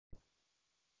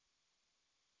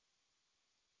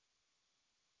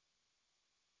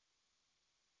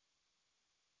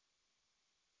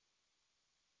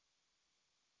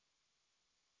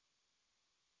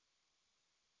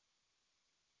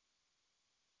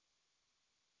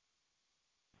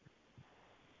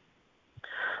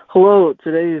Hello,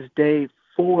 today is day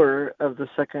 4 of the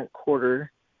second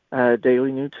quarter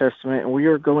Daily New Testament, and we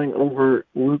are going over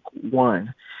Luke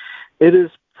 1. It is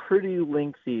pretty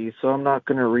lengthy, so I'm not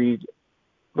going to read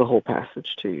the whole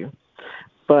passage to you,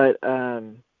 but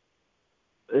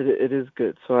it is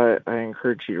good, so I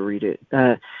encourage you to read it.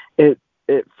 It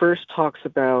first talks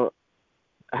about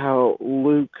how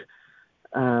Luke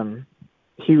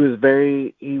he was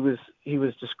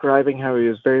describing how he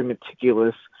was very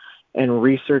meticulous and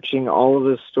researching all of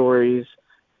his stories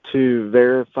to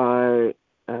verify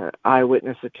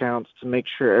eyewitness accounts to make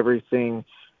sure everything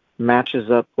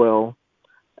matches up well.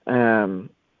 And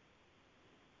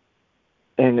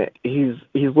he's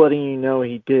letting you know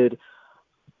he did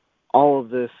all of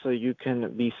this so you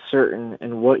can be certain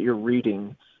in what you're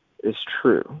reading is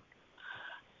true.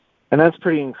 And that's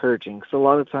pretty encouraging, because a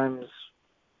lot of times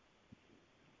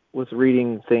with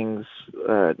reading things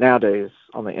nowadays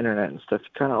on the internet and stuff, you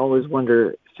kind of always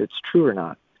wonder if it's true or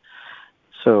not.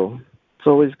 So it's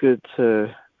always good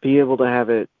to be able to have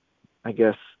it, I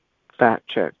guess,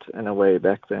 fact-checked in a way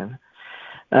back then.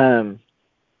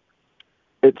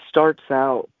 It starts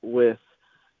out with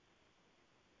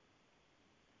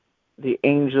the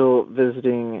angel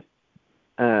visiting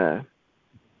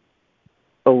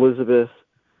Elizabeth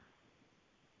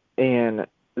and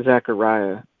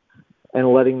Zechariah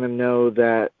and letting them know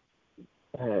that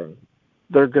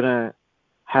they're going to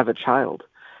have a child,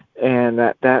 and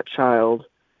that child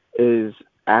is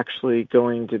actually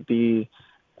going to be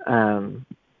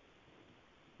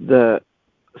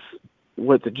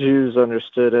what the Jews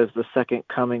understood as the second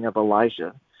coming of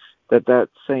Elijah, that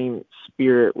same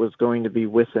spirit was going to be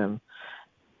with him.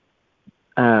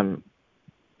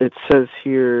 It says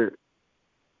here,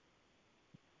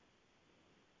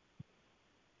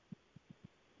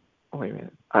 wait a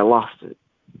minute, I lost it.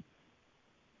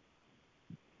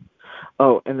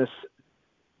 Oh,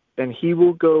 and he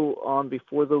will go on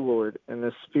before the Lord in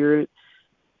the spirit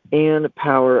and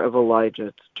power of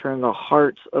Elijah to turn the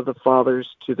hearts of the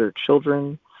fathers to their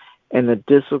children and the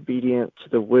disobedient to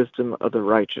the wisdom of the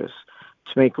righteous,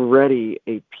 to make ready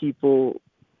a people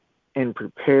and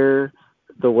prepare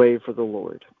the way for the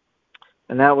Lord.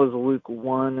 And that was Luke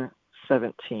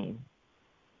 1:17.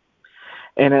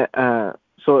 And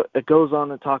so it goes on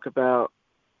to talk about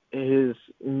his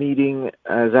meeting,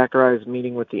 Zechariah's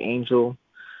meeting with the angel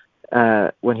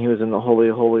when he was in the Holy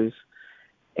of Holies.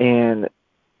 And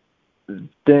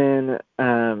then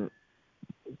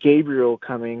Gabriel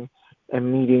coming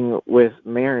and meeting with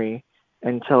Mary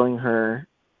and telling her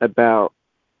about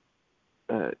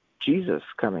Jesus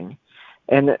coming.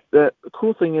 And the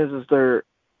cool thing is they're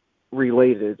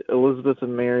related. Elizabeth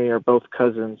and Mary are both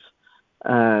cousins.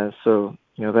 So,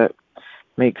 that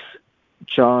makes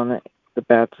John the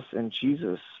Baptist and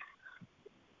Jesus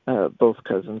both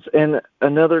cousins. And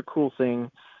another cool thing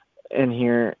in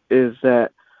here is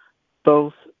that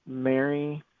both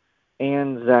Mary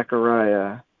and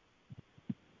Zechariah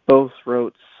both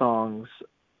wrote songs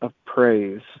of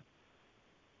praise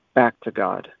back to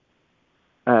God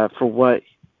for what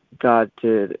God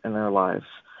did in their lives.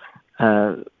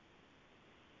 To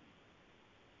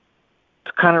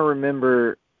kind of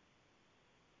remember,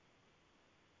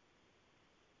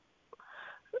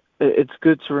 it's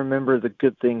good to remember the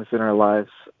good things in our lives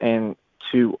and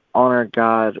to honor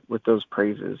God with those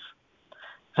praises.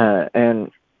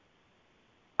 And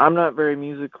I'm not very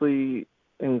musically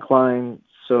inclined,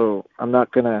 so I'm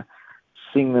not going to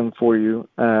sing them for you.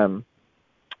 And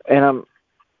I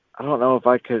don't know if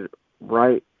I could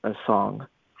write a song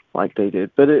like they did,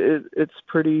 but it's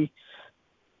pretty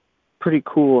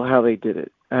cool how they did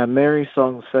it. Mary's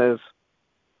song says,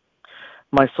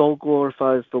 "My soul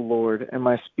glorifies the Lord, and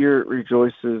my spirit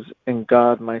rejoices in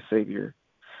God my Savior.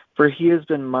 For he has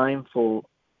been mindful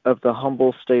of the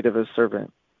humble state of his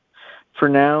servant. For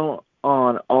now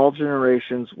on all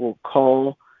generations will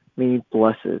call me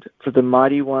blessed, for the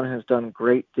Mighty One has done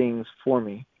great things for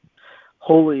me.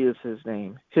 Holy is his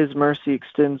name. His mercy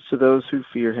extends to those who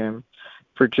fear him,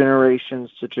 for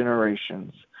generations to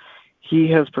generations. He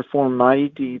has performed mighty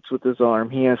deeds with his arm.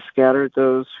 He has scattered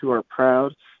those who are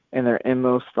proud in their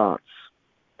inmost thoughts.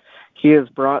 He has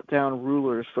brought down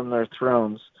rulers from their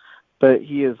thrones, but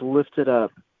he has lifted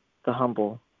up the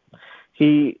humble.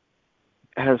 He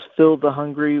has filled the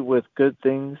hungry with good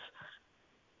things,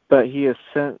 but he has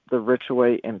sent the rich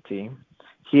away empty.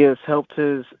 He has helped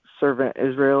his servant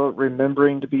Israel,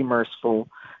 remembering to be merciful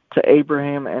to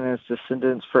Abraham and his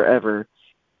descendants forever,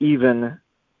 even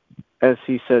as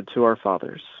he said to our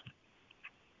fathers."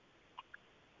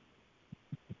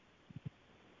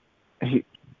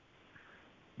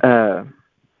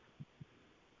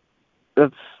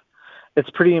 It's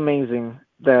pretty amazing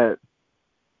that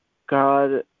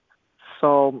God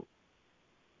saw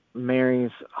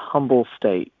Mary's humble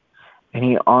state, and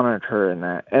he honored her in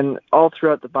that. And all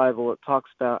throughout the Bible, it talks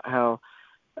about how,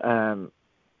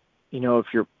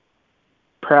 if you're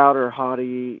proud or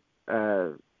haughty,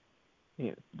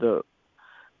 be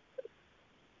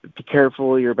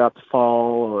careful, you're about to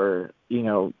fall, or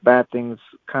bad things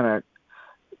kind of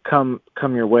come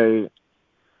your way,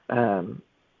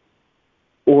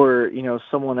 or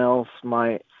someone else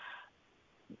might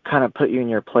kind of put you in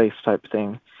your place type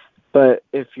thing. But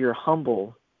if you're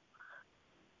humble,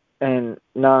 and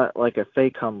not like a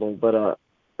fake humble, but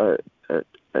a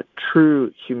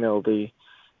true humility,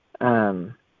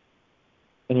 and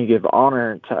you give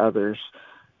honor to others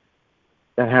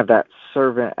and have that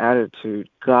servant attitude,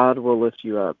 God will lift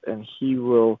you up, and he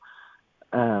will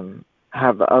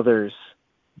have others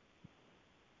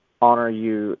honor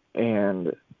you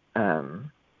and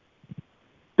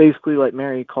basically, like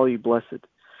Mary, call you blessed.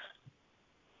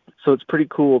 So it's pretty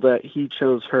cool that he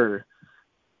chose her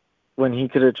when he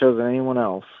could have chosen anyone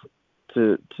else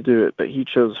to do it, but he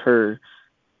chose her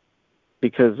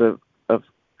because of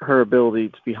her ability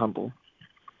to be humble.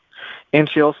 And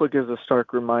she also gives a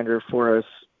stark reminder for us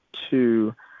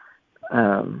to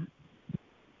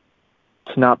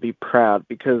not be proud,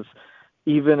 because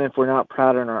even if we're not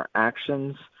proud in our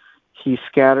actions, he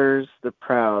scatters the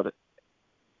proud,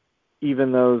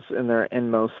 even those in their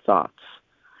inmost thoughts.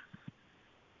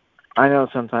 I know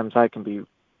sometimes I can be,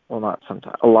 well, not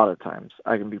sometimes, a lot of times,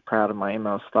 I can be proud of my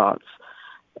inmost thoughts.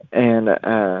 And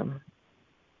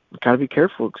got to be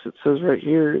careful, because it says right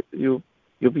here, you'll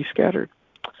be scattered.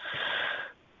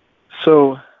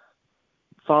 So,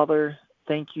 Father,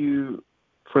 thank you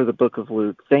for the book of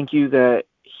Luke. Thank you that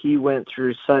he went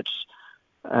through such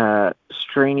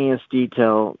strenuous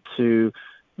detail to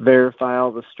verify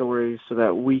all the stories so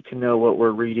that we can know what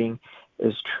we're reading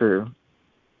is true.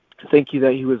 Thank you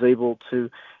that he was able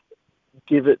to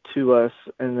give it to us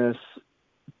in this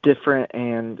different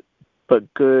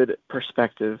but good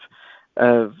perspective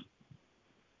of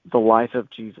the life of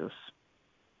Jesus.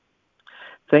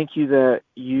 Thank you that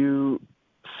you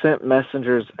sent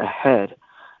messengers ahead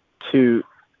to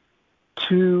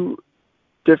two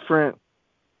different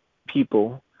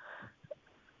people,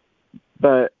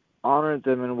 but honored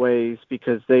them in ways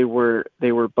because they were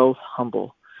both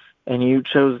humble, and you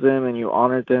chose them and you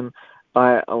honored them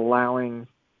by allowing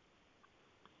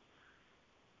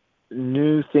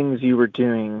new things you were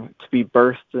doing to be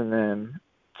birthed in them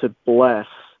to bless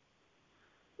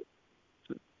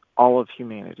all of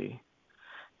humanity.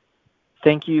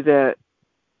 Thank you that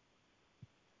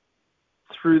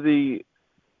through the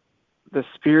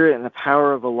spirit and the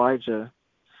power of Elijah,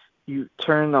 you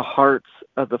turn the hearts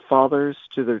of the fathers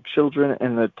to their children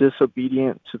and the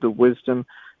disobedient to the wisdom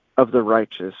of the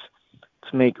righteous,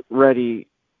 to make ready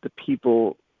the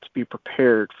people to be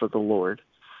prepared for the Lord.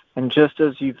 And just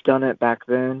as you've done it back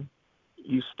then,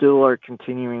 you still are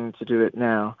continuing to do it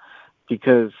now,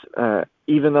 because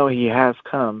even though he has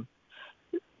come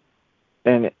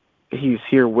and he's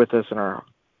here with us in our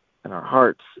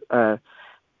hearts,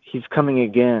 he's coming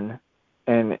again,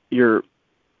 and you're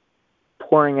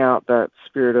pouring out that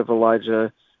spirit of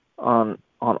Elijah on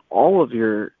all of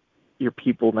your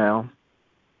people now,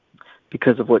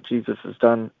 because of what Jesus has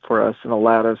done for us and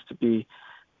allowed us to be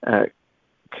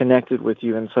connected with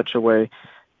you in such a way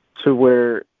to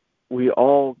where we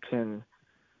all can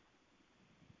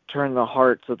turn the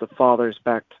hearts of the fathers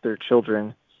back to their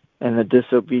children and the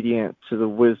disobedient to the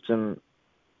wisdom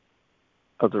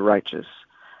of the righteous.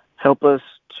 Help us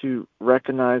to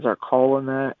recognize our call in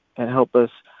that, and help us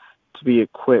to be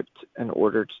equipped in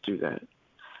order to do that.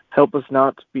 Help us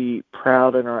not to be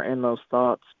proud in our inmost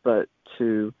thoughts, but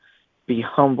to be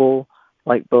humble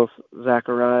like both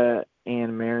Zachariah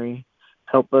and Mary.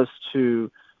 Help us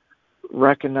to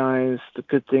recognize the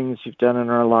good things you've done in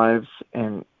our lives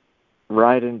and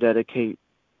write and dedicate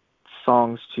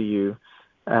songs to you.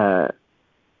 A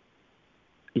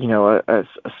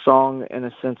song in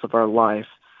a sense of our life,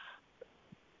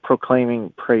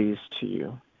 proclaiming praise to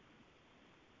you.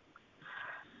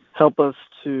 Help us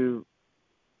to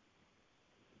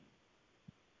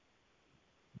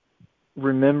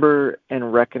remember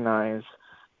and recognize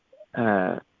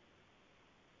that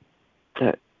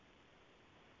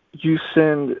you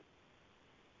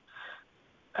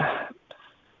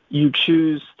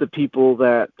choose the people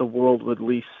that the world would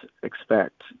least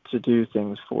expect to do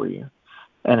things for you,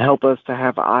 and help us to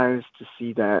have eyes to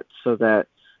see that, so that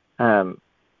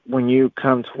when you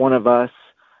come to one of us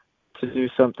to do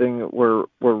something, we're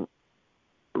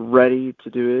ready to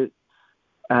do it,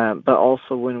 but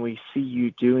also when we see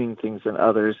you doing things in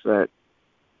others, that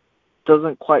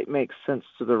doesn't quite make sense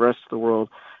to the rest of the world,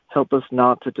 help us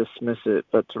not to dismiss it,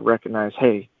 but to recognize,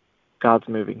 hey, God's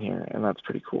moving here, and that's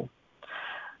pretty cool.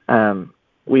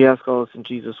 We ask all this in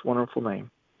Jesus' wonderful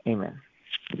name. Amen.